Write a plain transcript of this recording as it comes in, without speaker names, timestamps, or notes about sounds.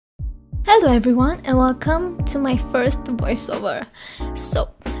Hello everyone and welcome to my first voiceover. So,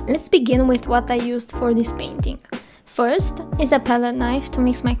 let's begin with what I used for this painting. First is a palette knife to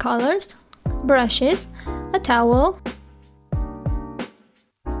mix my colors, brushes, a towel,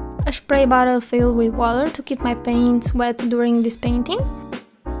 a spray bottle filled with water to keep my paints wet during this painting,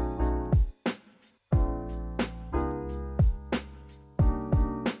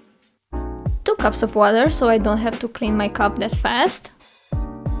 two cups of water so I don't have to clean my cup that fast.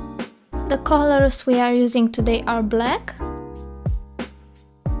 The colors we are using today are black,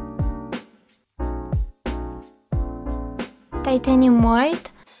 titanium white,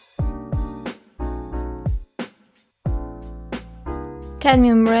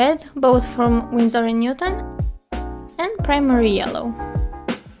 cadmium red, both from Winsor & Newton, and primary yellow.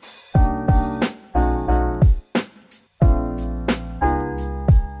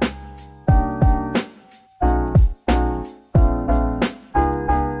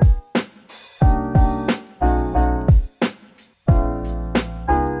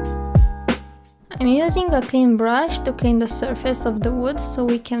 I'm using a clean brush to clean the surface of the wood so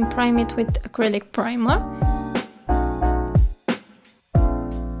we can prime it with acrylic primer.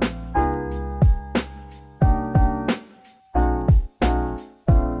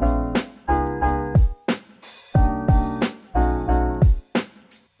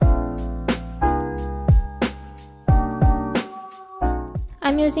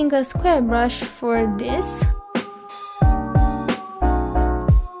 I'm using a square brush for this.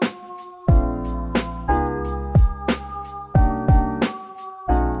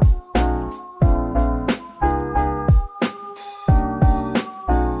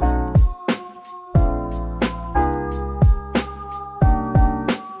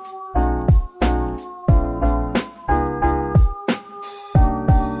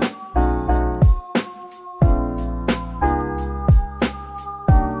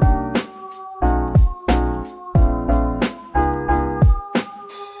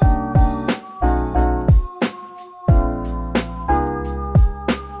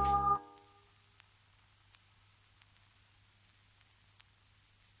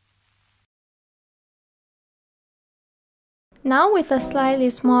 Now with a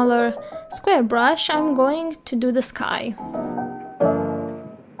slightly smaller square brush, I'm going to do the sky.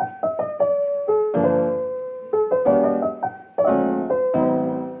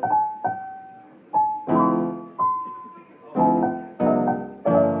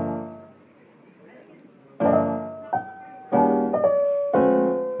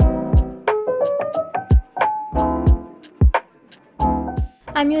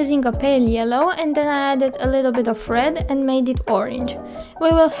 I'm using a pale yellow and then I added a little bit of red and made it orange. We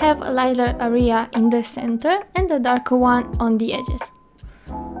will have a lighter area in the center and a darker one on the edges.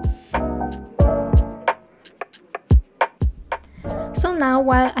 So now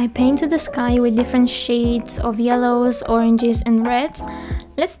while I paint the sky with different shades of yellows, oranges and reds,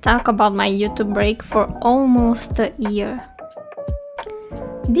 let's talk about my YouTube break for almost a year.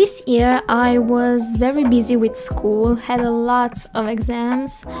 This year I was very busy with school, had a lot of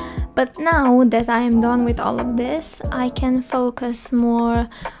exams, but now that I am done with all of this, I can focus more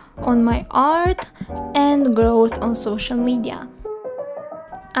on my art and growth on social media.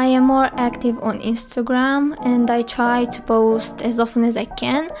 I am more active on Instagram and I try to post as often as I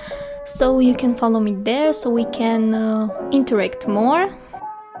can, so you can follow me there so we can interact more.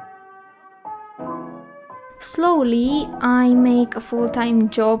 Slowly, I make a full-time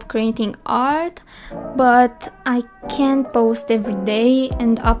job creating art, but I can't post every day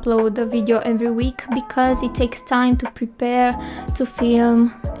and upload a video every week because it takes time to prepare, to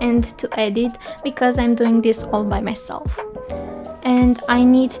film and to edit because I'm doing this all by myself. And I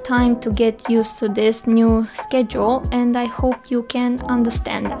need time to get used to this new schedule and I hope you can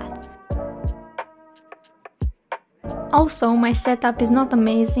understand that. Also, my setup is not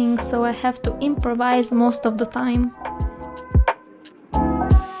amazing, so I have to improvise most of the time.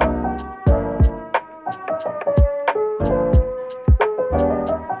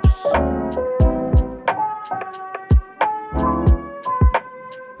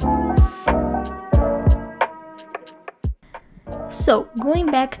 So,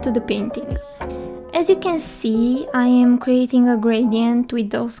 going back to the painting. As you can see, I am creating a gradient with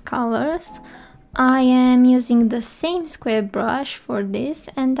those colors. I am using the same square brush for this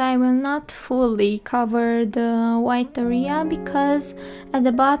and I will not fully cover the white area because at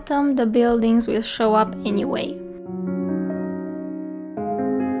the bottom the buildings will show up anyway.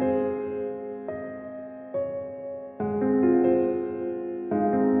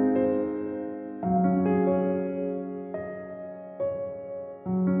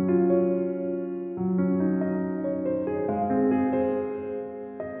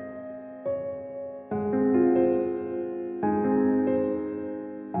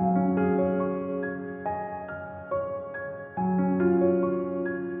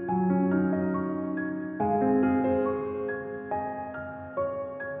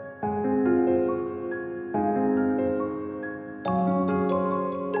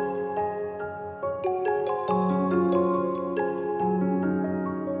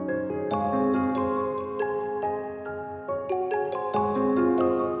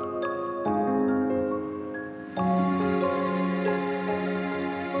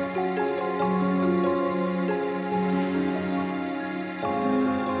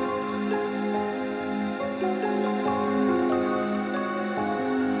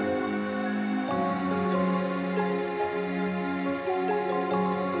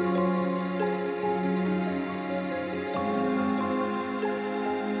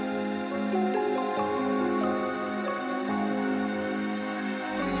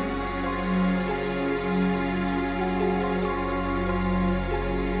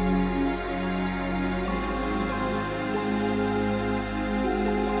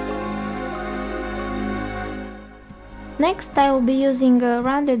 Next, I will be using a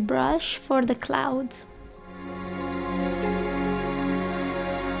rounded brush for the clouds.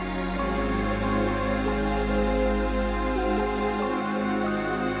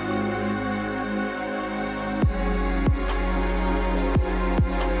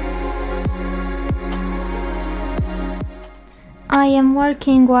 I am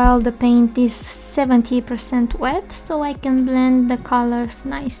working while the paint is 70% wet, so I can blend the colors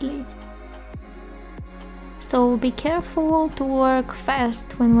nicely. So be careful to work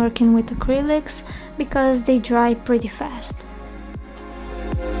fast when working with acrylics, because they dry pretty fast.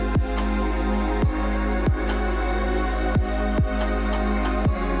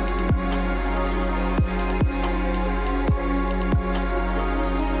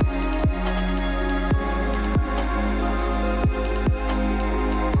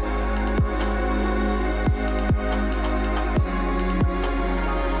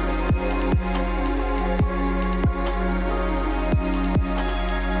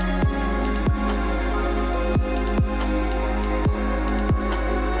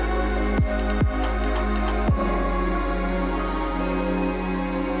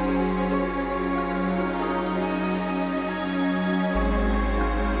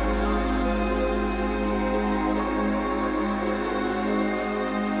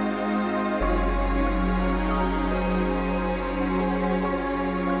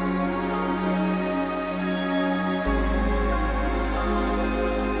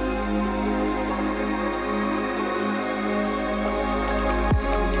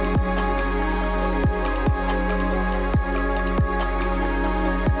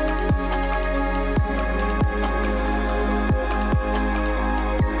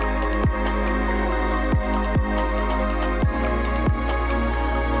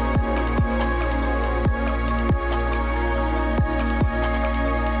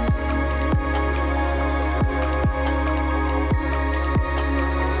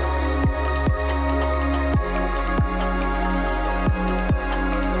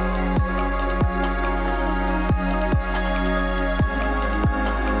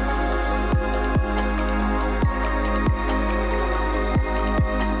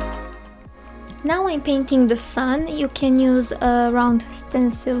 Now I'm painting the sun. You can use a round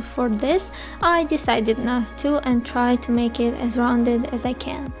stencil for this. I decided not to and try to make it as rounded as I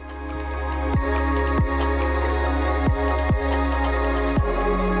can.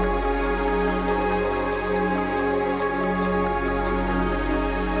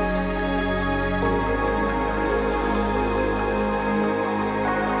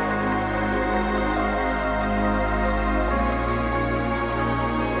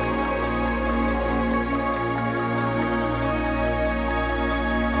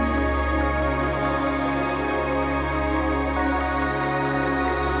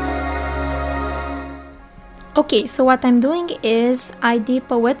 Okay, so what I'm doing is I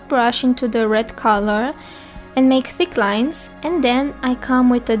dip a wet brush into the red color and make thick lines, and then I come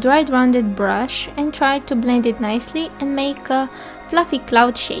with a dried rounded brush and try to blend it nicely and make a fluffy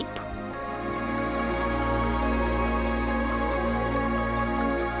cloud shape.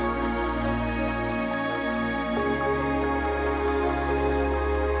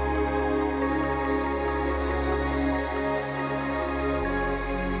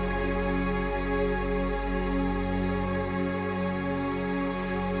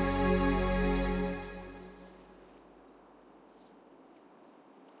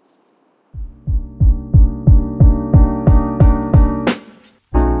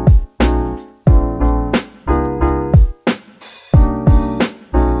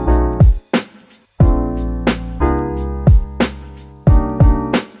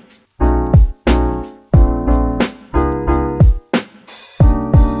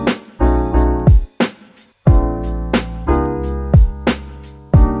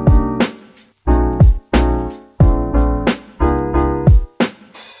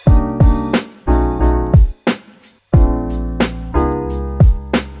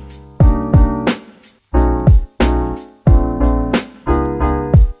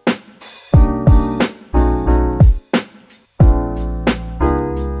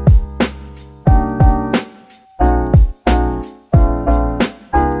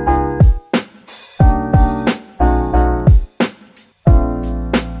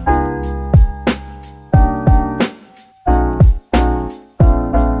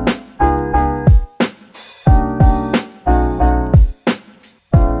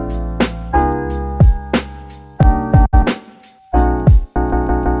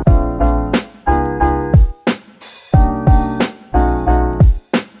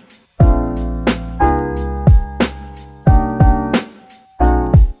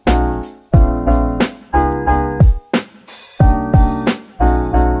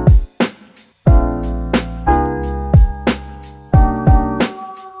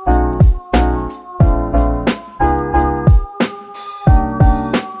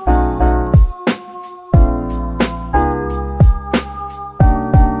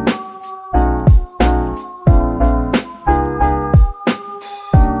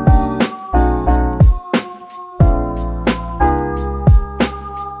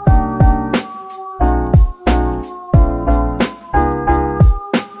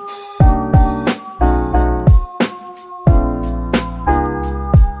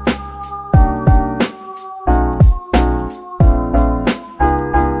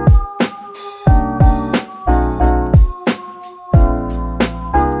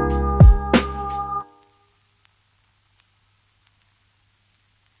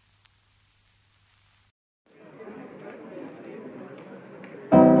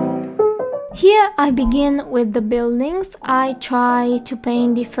 Here I begin with the buildings. I try to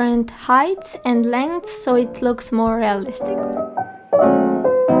paint different heights and lengths so it looks more realistic.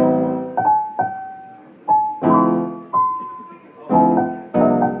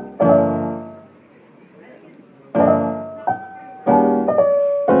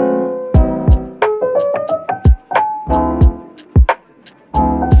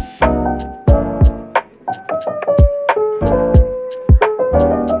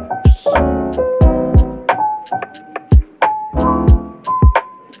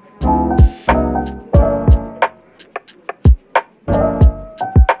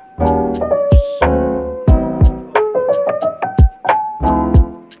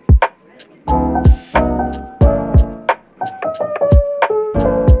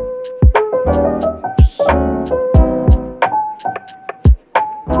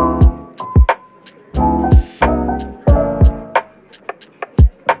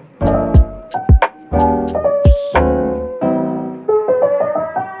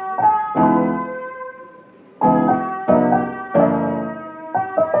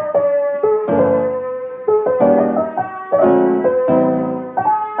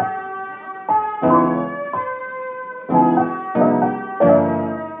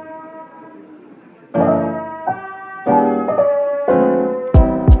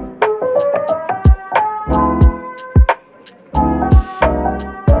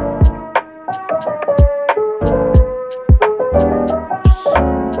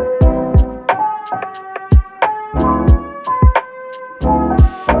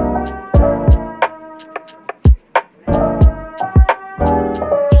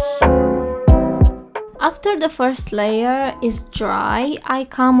 After the first layer is dry, I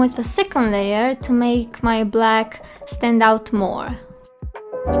come with a second layer to make my black stand out more.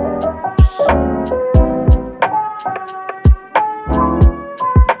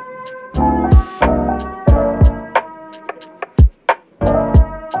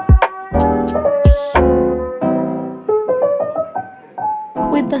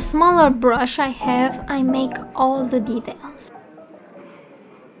 With the smaller brush I have, I make all the details.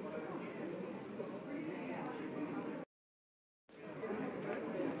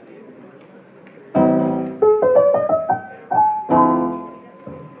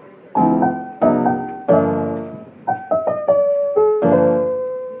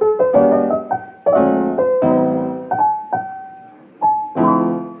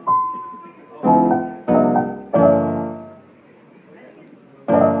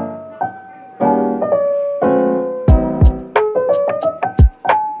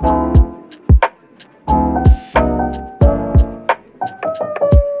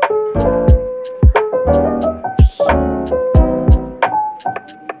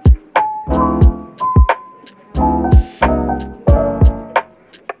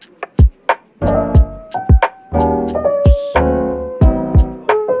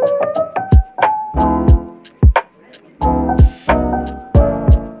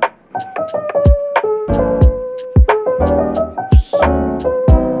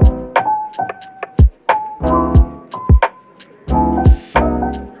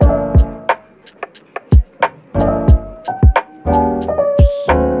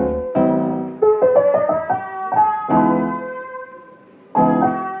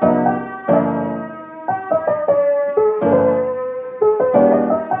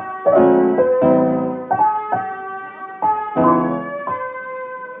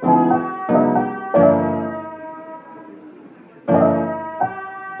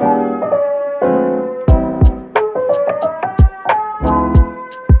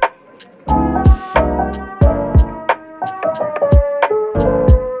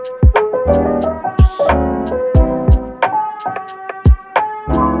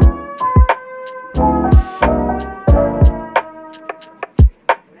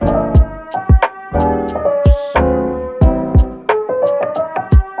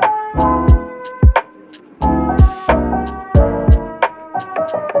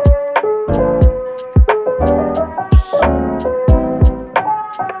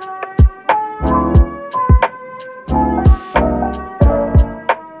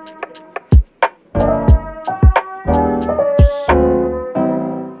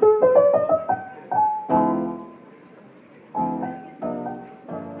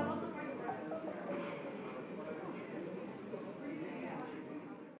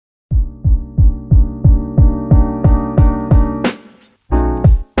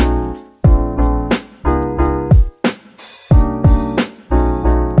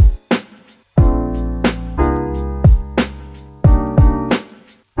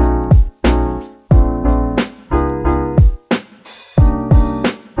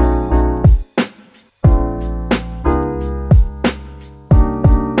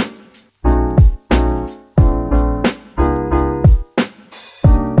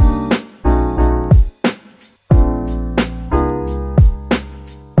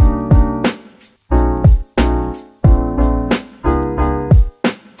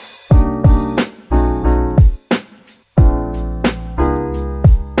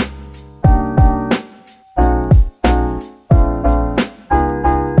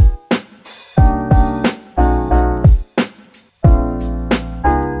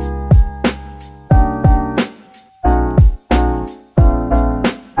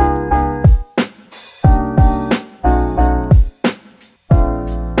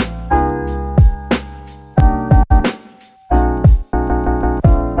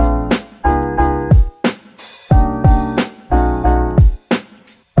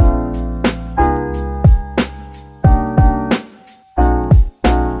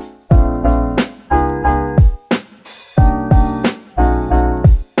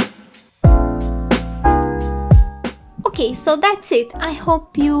 Okay, so that's it. I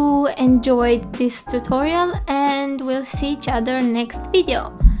hope you enjoyed this tutorial and we'll see each other next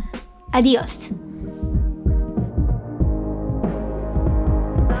video. Adios!